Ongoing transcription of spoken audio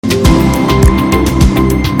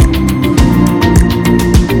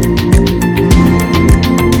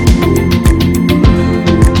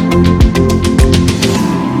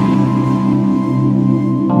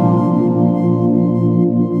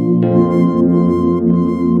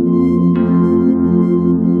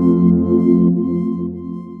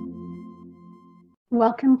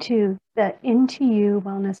Welcome to the Into You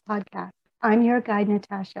Wellness Podcast. I'm your guide,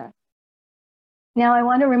 Natasha. Now, I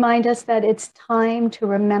want to remind us that it's time to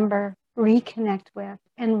remember, reconnect with,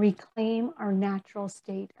 and reclaim our natural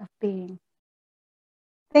state of being.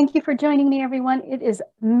 Thank you for joining me, everyone. It is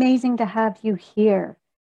amazing to have you here.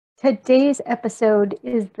 Today's episode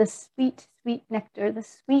is the sweet, sweet nectar, the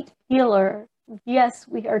sweet healer. Yes,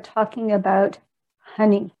 we are talking about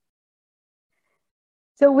honey.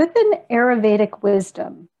 So within Ayurvedic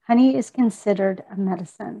wisdom, honey is considered a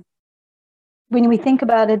medicine. When we think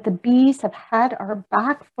about it, the bees have had our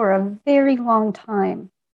back for a very long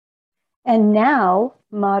time. And now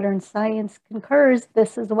modern science concurs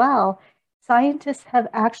this as well. Scientists have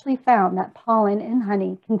actually found that pollen in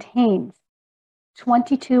honey contains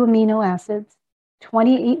 22 amino acids,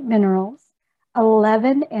 28 minerals,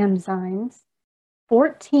 11 enzymes,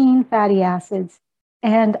 14 fatty acids,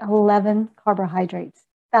 and 11 carbohydrates.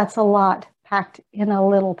 That's a lot packed in a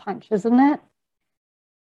little punch, isn't it?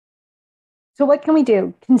 So what can we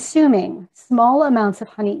do? Consuming small amounts of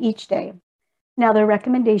honey each day. Now, the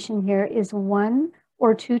recommendation here is 1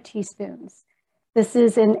 or 2 teaspoons. This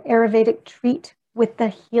is an Ayurvedic treat with the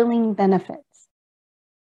healing benefits.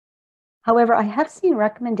 However, I have seen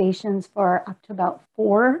recommendations for up to about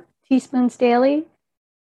 4 teaspoons daily.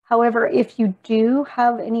 However, if you do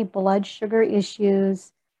have any blood sugar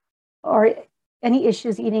issues or any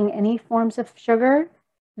issues eating any forms of sugar,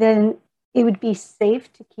 then it would be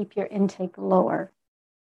safe to keep your intake lower.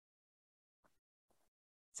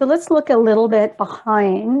 So let's look a little bit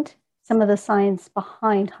behind some of the science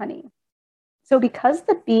behind honey. So because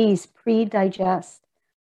the bees pre-digest,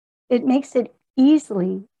 it makes it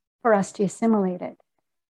easily for us to assimilate it.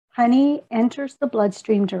 Honey enters the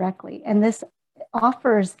bloodstream directly, and this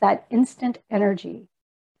offers that instant energy.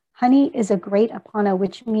 Honey is a great apana,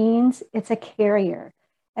 which means it's a carrier.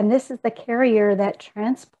 And this is the carrier that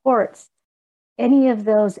transports any of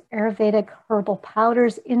those Ayurvedic herbal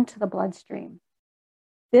powders into the bloodstream.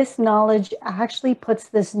 This knowledge actually puts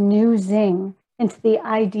this new zing into the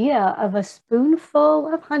idea of a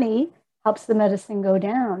spoonful of honey helps the medicine go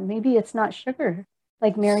down. Maybe it's not sugar,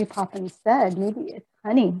 like Mary Poppins said, maybe it's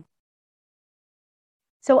honey.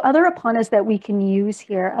 So other apanas that we can use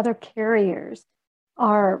here, other carriers,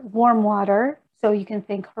 are warm water, so you can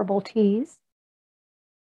think herbal teas,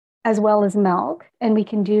 as well as milk, and we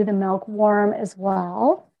can do the milk warm as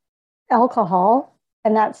well. Alcohol,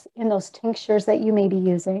 and that's in those tinctures that you may be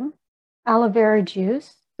using. Aloe vera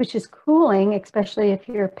juice, which is cooling, especially if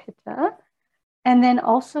you're pitta, and then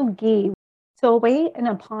also ghee. So a way an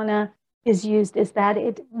apana is used is that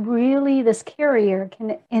it really, this carrier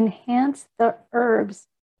can enhance the herbs'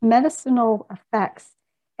 medicinal effects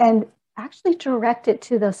and actually direct it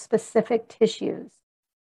to those specific tissues.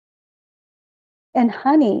 And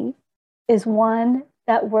honey is one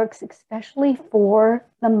that works especially for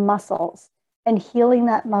the muscles and healing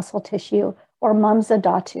that muscle tissue, or Mamsa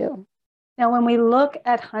Dhatu. Now, when we look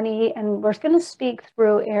at honey, and we're going to speak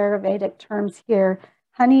through Ayurvedic terms here,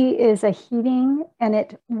 honey is a heating and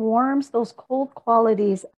it warms those cold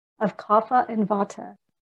qualities of kapha and vata.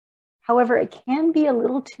 However, it can be a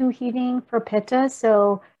little too heating for pitta.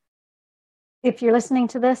 So if you're listening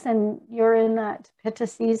to this and you're in that pitta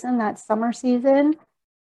season, that summer season,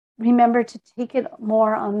 remember to take it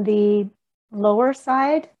more on the lower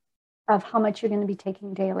side of how much you're going to be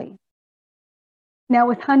taking daily. Now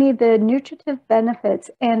with honey, the nutritive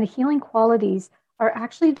benefits and the healing qualities are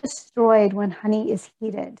actually destroyed when honey is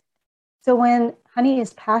heated. So when honey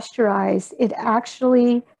is pasteurized, it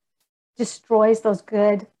actually destroys those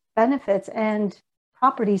good benefits and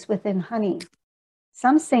properties within honey.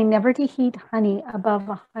 Some say never to heat honey above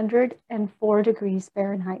 104 degrees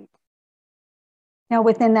Fahrenheit. Now,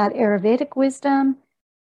 within that Ayurvedic wisdom,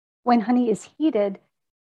 when honey is heated,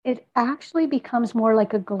 it actually becomes more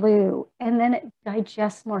like a glue, and then it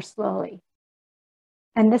digests more slowly.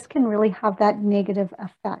 And this can really have that negative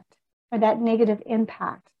effect or that negative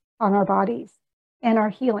impact on our bodies and our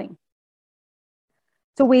healing.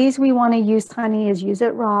 So ways we want to use honey is use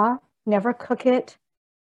it raw, never cook it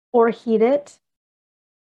or heat it.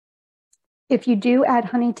 If you do add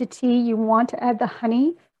honey to tea, you want to add the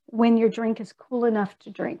honey when your drink is cool enough to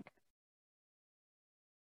drink.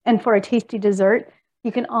 And for a tasty dessert,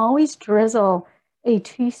 you can always drizzle a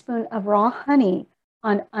teaspoon of raw honey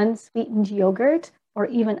on unsweetened yogurt or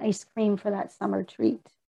even ice cream for that summer treat.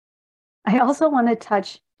 I also want to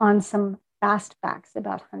touch on some fast facts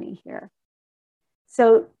about honey here.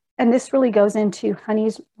 So, and this really goes into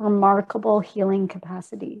honey's remarkable healing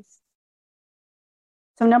capacities.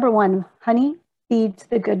 So number 1, honey feeds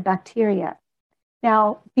the good bacteria.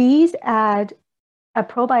 Now, bees add a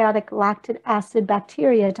probiotic lactic acid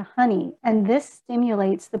bacteria to honey, and this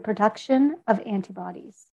stimulates the production of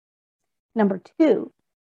antibodies. Number 2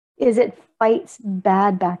 is it fights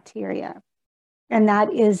bad bacteria, and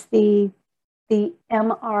that is the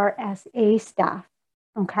MRSA staph,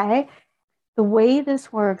 okay? The way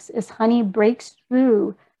this works is honey breaks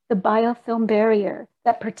through the biofilm barrier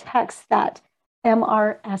that protects that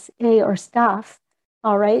MRSA or staph,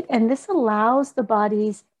 all right? And this allows the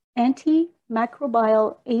body's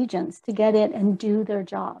antimicrobial agents to get in and do their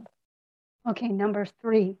job. Okay, number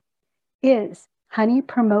 3 is honey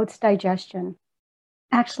promotes digestion.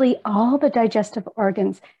 Actually, all the digestive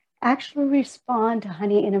organs actually respond to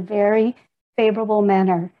honey in a very favorable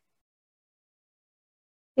manner.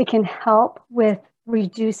 It can help with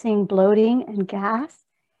reducing bloating and gas,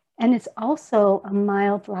 and it's also a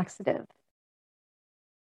mild laxative.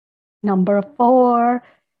 Number 4,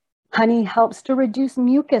 honey helps to reduce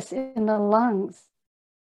mucus in the lungs.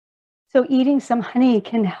 So eating some honey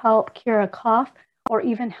can help cure a cough or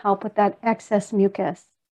even help with that excess mucus.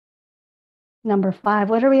 Number 5,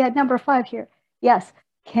 what are we at number 5 here? Yes,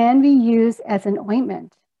 can be used as an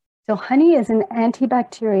ointment. So honey is an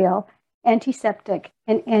antibacterial, antiseptic,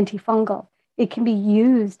 and antifungal. It can be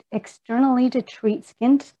used externally to treat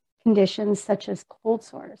skin conditions such as cold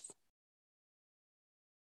sores.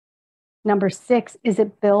 Number 6 is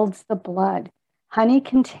it builds the blood. Honey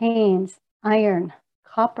contains iron,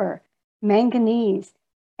 copper, manganese,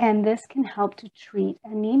 and this can help to treat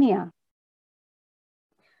anemia.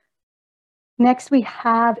 Next, we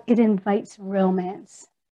have it invites romance.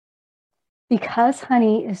 Because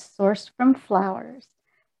honey is sourced from flowers,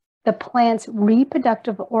 the plant's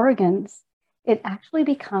reproductive organs, it actually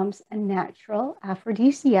becomes a natural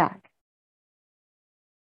aphrodisiac.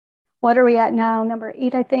 What are we at now? Number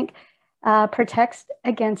 8, I think, protects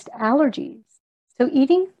against allergies. So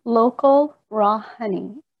eating local raw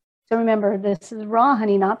honey, so remember, this is raw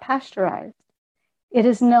honey, not pasteurized. It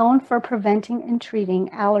is known for preventing and treating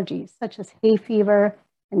allergies such as hay fever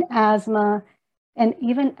and asthma, and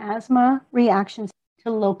even asthma reactions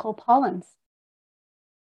to local pollens.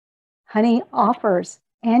 Honey offers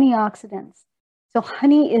antioxidants. So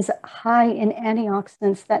honey is high in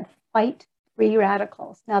antioxidants that fight free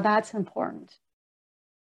radicals. Now that's important.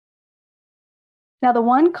 Now the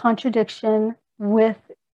one contradiction with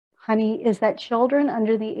honey is that children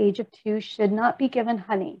under the age of 2 should not be given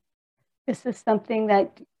honey. This is something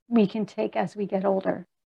that we can take as we get older.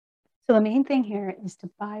 So the main thing here is to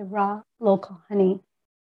buy raw local honey.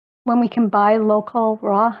 When we can buy local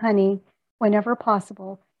raw honey whenever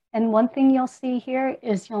possible. And one thing you'll see here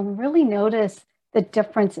is you'll really notice the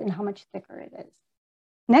difference in how much thicker it is.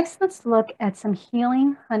 Next, let's look at some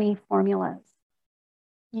healing honey formulas.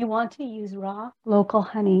 You want to use raw local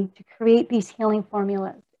honey to create these healing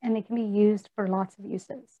formulas, and they can be used for lots of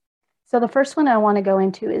uses. So the first one I want to go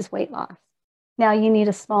into is weight loss. Now you need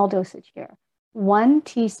a small dosage here, 1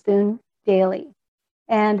 teaspoon daily.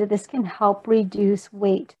 And this can help reduce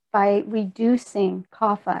weight by reducing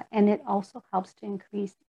kapha, and it also helps to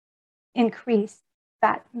increase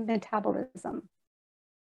fat metabolism.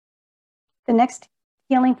 The next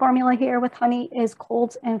healing formula here with honey is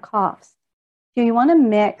colds and coughs. So you want to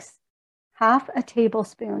mix half a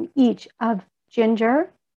tablespoon each of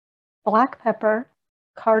ginger, black pepper,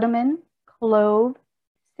 cardamom, clove,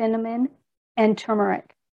 cinnamon, and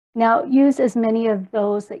turmeric. Now, use as many of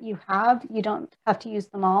those that you have. You don't have to use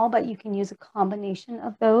them all, but you can use a combination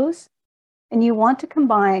of those. And you want to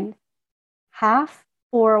combine half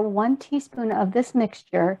or 1 teaspoon of this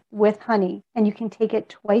mixture with honey, and you can take it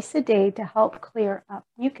twice a day to help clear up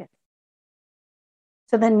mucus.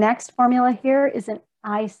 So the next formula here is an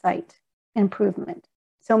eyesight improvement.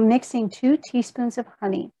 So mixing 2 teaspoons of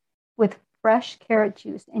honey with fresh carrot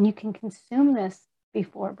juice, and you can consume this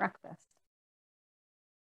before breakfast.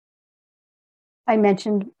 I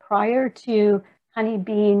mentioned prior to honey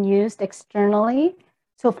being used externally.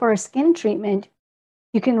 So for a skin treatment,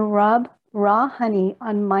 you can rub raw honey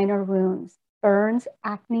on minor wounds, burns,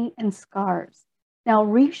 acne, and scars. Now,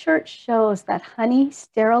 research shows that honey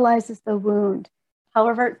sterilizes the wound.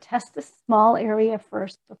 However, test a small area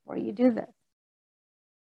first before you do this.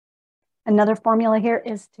 Another formula here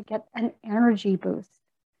is to get an energy boost.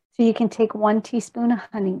 So you can take 1 teaspoon of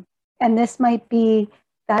honey, and this might be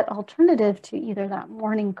that alternative to either that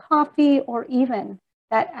morning coffee or even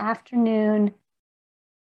that afternoon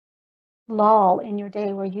lull in your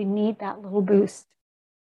day where you need that little boost.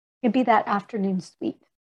 It could be that afternoon sweet.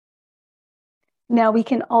 Now we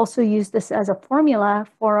can also use this as a formula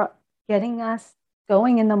for getting us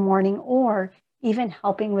going in the morning or even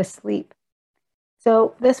helping with sleep.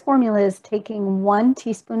 So this formula is taking 1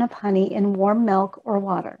 teaspoon of honey in warm milk or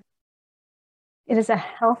water. It is a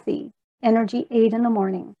healthy energy aid in the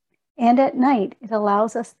morning. And at night, it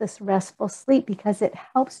allows us this restful sleep because it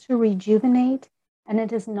helps to rejuvenate and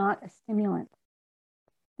it is not a stimulant.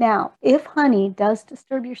 Now, if honey does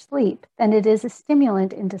disturb your sleep, then it is a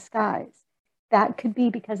stimulant in disguise. That could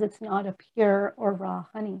be because it's not a pure or raw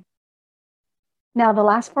honey. Now, the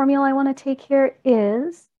last formula I want to take here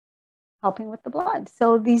is helping with the blood.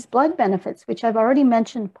 So these blood benefits, which I've already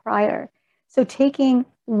mentioned prior. So taking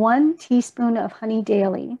 1 teaspoon of honey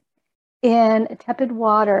daily in tepid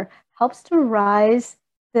water helps to rise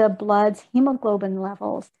the blood's hemoglobin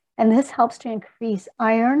levels. And this helps to increase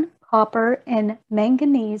iron, copper, and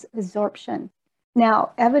manganese absorption.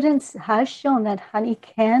 Now, evidence has shown that honey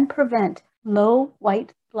can prevent low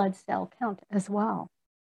white blood cell count as well.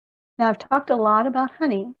 Now, I've talked a lot about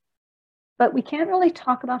honey, but we can't really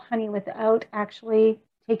talk about honey without actually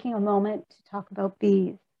taking a moment to talk about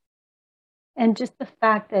bees. And just the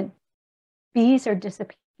fact that bees are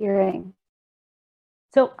disappearing.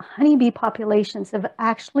 So honeybee populations have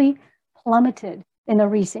actually plummeted in the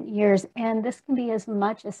recent years, and this can be as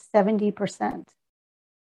much as 70%.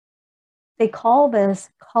 They call this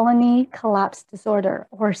colony collapse disorder,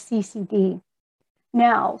 or CCD.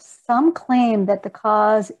 Now, some claim that the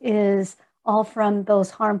cause is all from those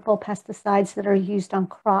harmful pesticides that are used on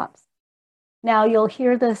crops. Now, you'll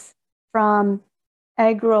hear this from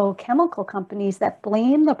agrochemical companies that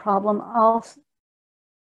blame the problem also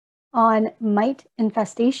on mite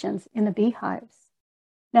infestations in the beehives.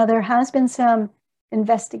 Now, there has been some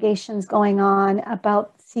investigations going on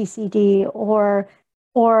about CCD or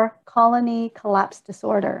colony collapse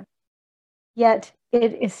disorder, yet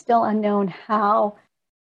it is still unknown how,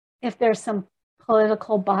 if there's some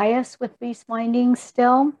political bias with these findings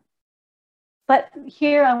still. But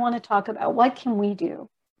here I want to talk about what can we do?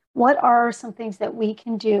 What are some things that we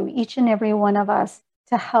can do, each and every one of us,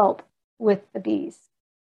 to help with the bees?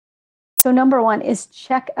 So number 1 is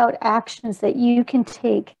check out actions that you can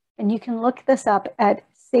take, and you can look this up at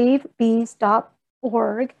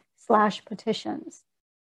savebees.org/petitions.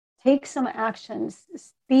 Take some actions,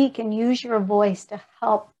 speak and use your voice to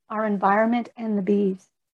help our environment and the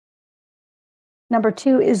bees. Number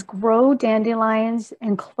 2 is grow dandelions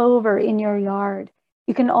and clover in your yard.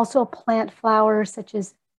 You can also plant flowers such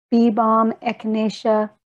as bee balm,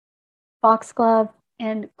 echinacea, foxglove,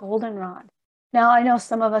 and goldenrod. Now, I know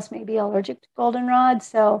some of us may be allergic to goldenrod,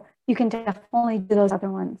 so you can definitely do those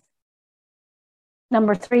other ones.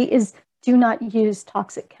 Number 3 is do not use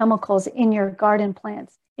toxic chemicals in your garden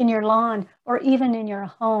plants, in your lawn, or even in your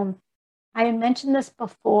home. I had mentioned this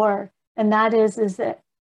before, and that is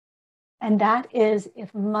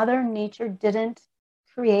if Mother Nature didn't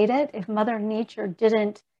create it, if Mother Nature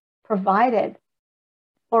didn't provide it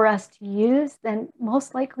for us to use, then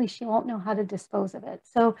most likely she won't know how to dispose of it.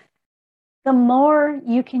 So the more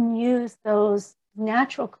you can use those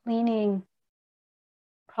natural cleaning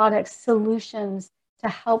products, solutions to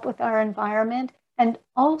help with our environment, and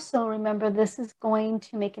also remember this is going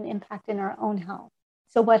to make an impact in our own health.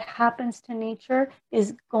 So what happens to nature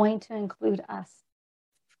is going to include us.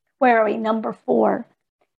 Where are we? Number 4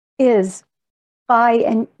 is buy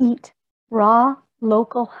and eat raw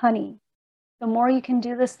local honey. The more you can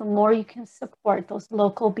do this, the more you can support those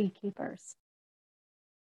local beekeepers.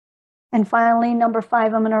 And finally, number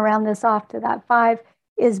 5, I'm going to round this off to that 5,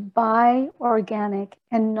 is buy organic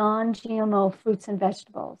and non-GMO fruits and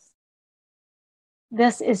vegetables.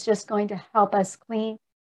 This is just going to help us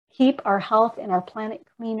keep our health and our planet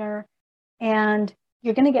cleaner, and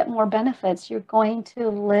you're going to get more benefits. You're going to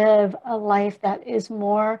live a life that is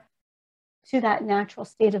more to that natural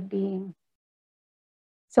state of being.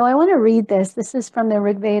 So I want to read this. This is from the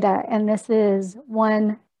Rig Veda, and this is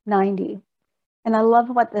 190. And I love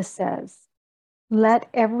what this says. Let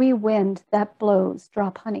every wind that blows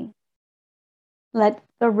drop honey. Let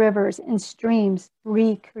the rivers and streams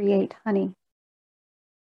recreate honey.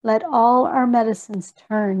 Let all our medicines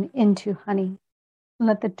turn into honey.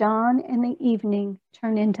 Let the dawn and the evening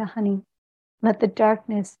turn into honey. Let the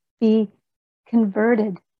darkness be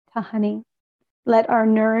converted to honey. Let our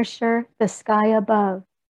nourisher, the sky above,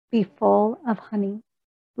 be full of honey.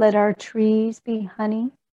 Let our trees be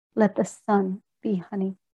honey. Let the sun be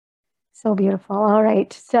honey. So beautiful. All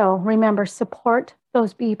right. So remember, support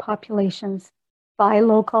those bee populations. Buy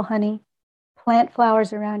local honey. Plant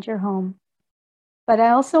flowers around your home. But I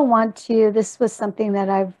also want to, this was something that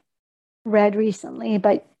I've read recently,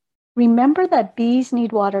 but remember that bees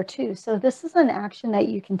need water too. So this is an action that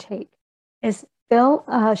you can take, is Fill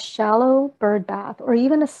a shallow bird bath or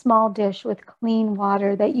even a small dish with clean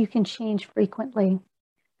water that you can change frequently.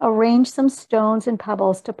 Arrange some stones and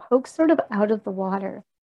pebbles to poke sort of out of the water.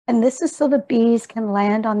 And this is so the bees can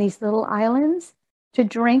land on these little islands to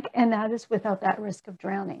drink, and that is without that risk of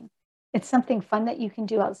drowning. It's something fun that you can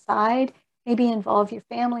do outside. Maybe involve your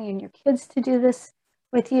family and your kids to do this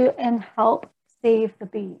with you and help save the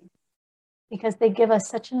bees because they give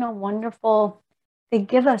us they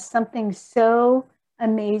give us something so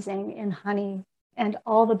amazing in honey and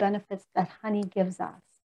all the benefits that honey gives us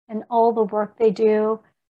and all the work they do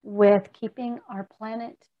with keeping our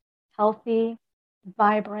planet healthy,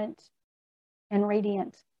 vibrant, and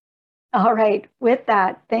radiant. All right, with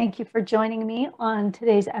that, thank you for joining me on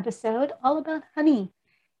today's episode all about honey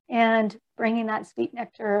and bringing that sweet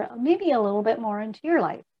nectar maybe a little bit more into your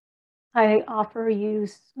life. I offer you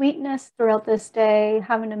sweetness throughout this day.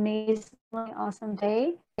 Have an amazingly awesome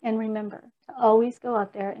day. And remember to always go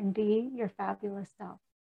out there and be your fabulous self.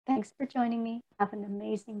 Thanks for joining me. Have an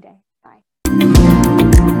amazing day. Bye.